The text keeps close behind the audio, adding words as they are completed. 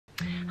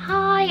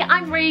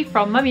I'm Ree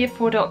from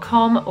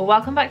mummyof4.com.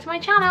 Welcome back to my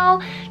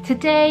channel.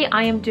 Today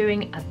I am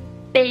doing a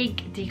big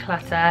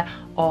declutter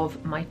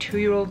of my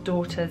 2-year-old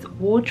daughter's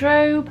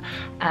wardrobe.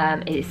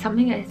 It is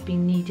something that has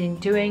been needing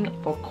doing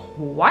for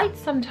quite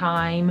some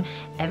time.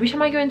 Every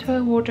time I go into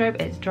her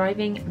wardrobe, it's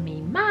driving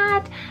me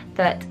mad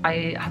that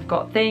I have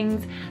got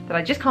things that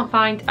I just can't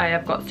find. I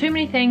have got so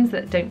many things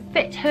that don't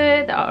fit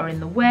her, that are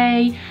in the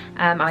way,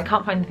 and I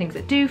can't find the things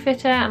that do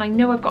fit her, and I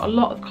know I've got a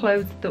lot of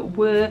clothes that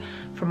were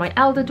from my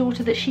elder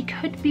daughter that she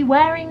could be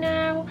wearing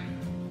now,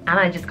 and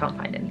I just can't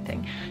find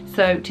anything.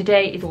 So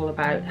today is all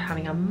about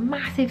having a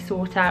massive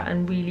sort out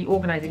and really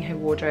organising her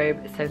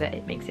wardrobe so that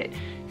it makes it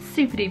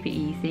super duper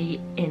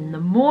easy in the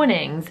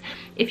mornings.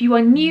 If you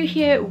are new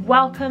here,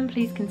 welcome.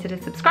 Please consider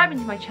subscribing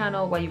to my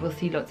channel where you will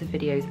see lots of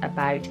videos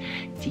about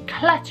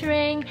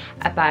decluttering,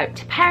 about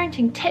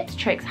parenting tips,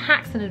 tricks,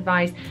 hacks and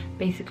advice.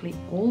 Basically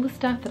all the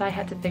stuff that I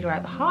had to figure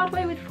out the hard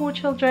way with 4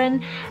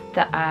 children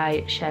that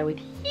I share with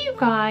you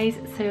guys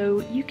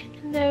so you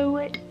can know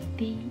it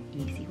the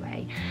easy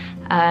way.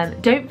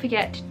 Don't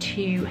forget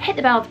to hit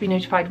the bell to be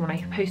notified when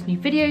I post new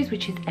videos,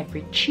 which is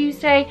every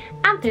Tuesday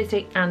and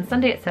Thursday and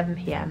Sunday at 7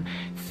 PM.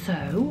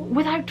 So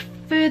without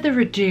further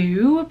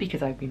ado,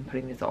 because I've been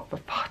putting this off for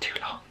far too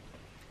long,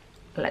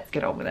 let's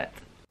get on with it.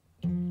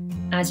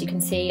 As you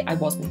can see, I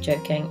wasn't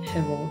joking.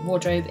 Her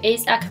wardrobe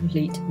is a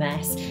complete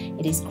mess.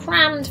 It is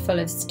crammed full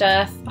of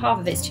stuff. Half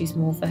of it's too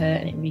small for her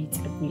and it needs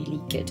a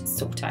really good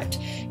sort out.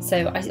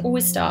 So I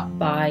always start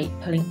by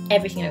pulling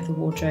everything out of the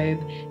wardrobe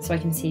so I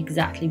can see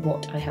exactly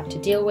what I have to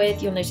deal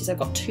with. You'll notice I've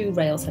got 2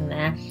 rails in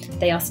there.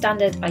 They are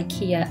standard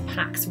IKEA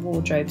Pax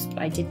wardrobes, but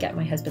I did get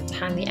my husband to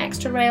hang the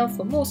extra rail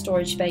for more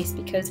storage space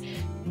because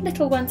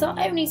little ones are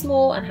only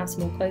small and have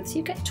small clothes, so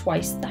you get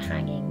twice the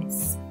hanging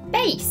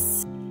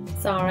space.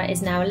 Zara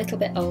is now a little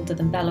bit older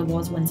than Bella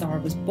was when Zara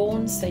was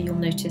born, so you'll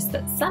notice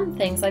that some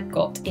things I've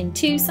got in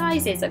 2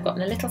 sizes. I've got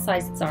in a little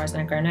size that Zara's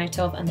now grown out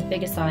of and the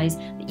bigger size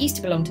that used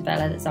to belong to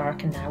Bella that Zara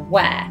can now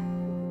wear.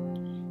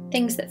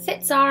 Things that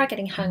fit Zara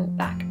getting hung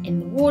back in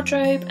the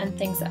wardrobe, and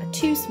things that are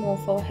too small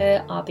for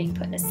her are being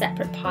put in a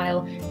separate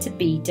pile to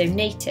be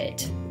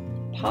donated.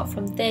 Apart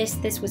from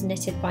this was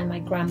knitted by my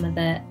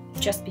grandmother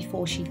just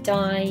before she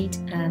died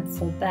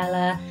for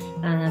Bella.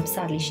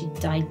 Sadly she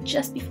died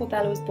just before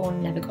Bella was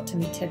born, never got to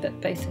meet her, but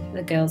both of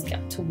the girls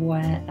got to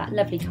wear that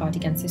lovely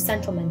cardigan, so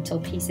sentimental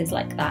pieces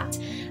like that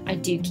I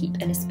do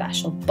keep in a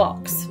special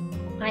box.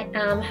 I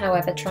am,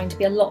 however, trying to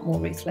be a lot more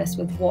ruthless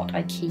with what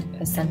I keep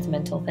as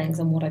sentimental things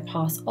and what I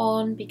pass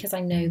on, because I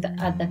know that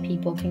other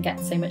people can get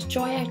so much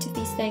joy out of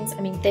these things.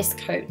 I mean, this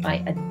coat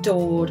I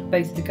adored.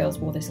 Both of the girls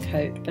wore this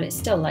coat, but it's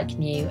still like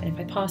new, and if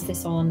I pass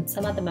this on,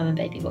 some other mum and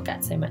baby will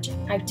get so much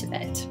out of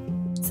it.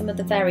 Some of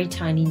the very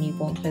tiny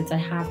newborn clothes I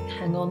have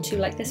hang on to,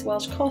 like this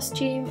Welsh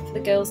costume, for the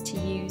girls to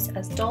use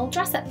as doll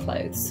dress-up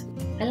clothes.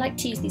 I like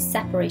to use these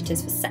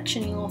separators for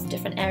sectioning off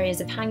different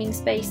areas of hanging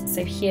space.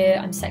 So here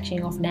I'm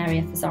sectioning off an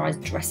area for Zara's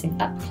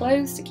dressing up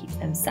clothes to keep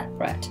them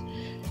separate.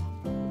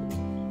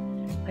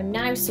 I'm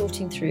now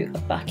sorting through a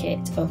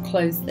bucket of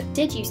clothes that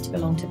did used to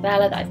belong to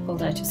Bella that I've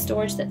pulled out of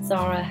storage that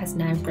Zara has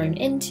now grown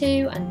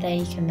into, and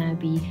they can now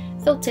be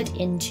filtered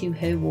into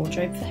her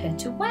wardrobe for her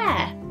to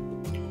wear.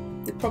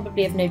 You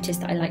probably have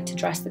noticed that I like to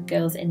dress the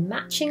girls in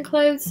matching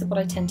clothes, so what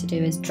I tend to do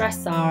is dress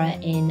Zara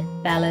in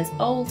Bella's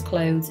old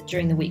clothes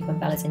during the week when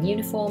Bella's in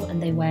uniform,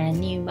 and they wear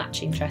new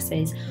matching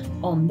dresses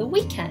on the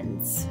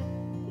weekends.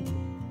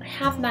 I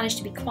have managed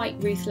to be quite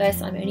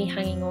ruthless. I'm only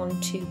hanging on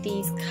to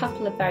these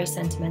couple of very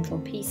sentimental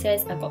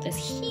pieces. I've got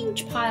this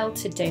huge pile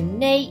to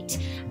donate,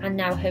 and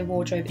now her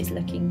wardrobe is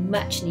looking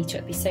much neater.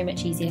 It'll be so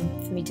much easier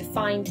for me to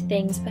find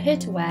things for her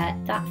to wear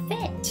that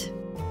fit.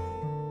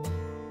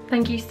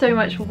 Thank you so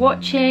much for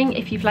watching.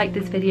 If you've liked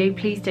this video,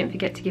 please don't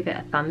forget to give it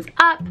a thumbs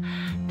up.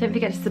 Don't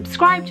forget to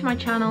subscribe to my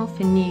channel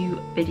for new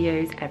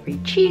videos every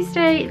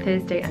Tuesday,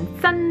 Thursday and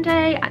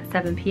Sunday at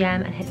 7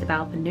 PM, and hit the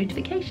bell for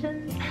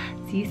notifications.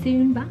 See you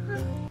soon,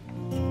 bye.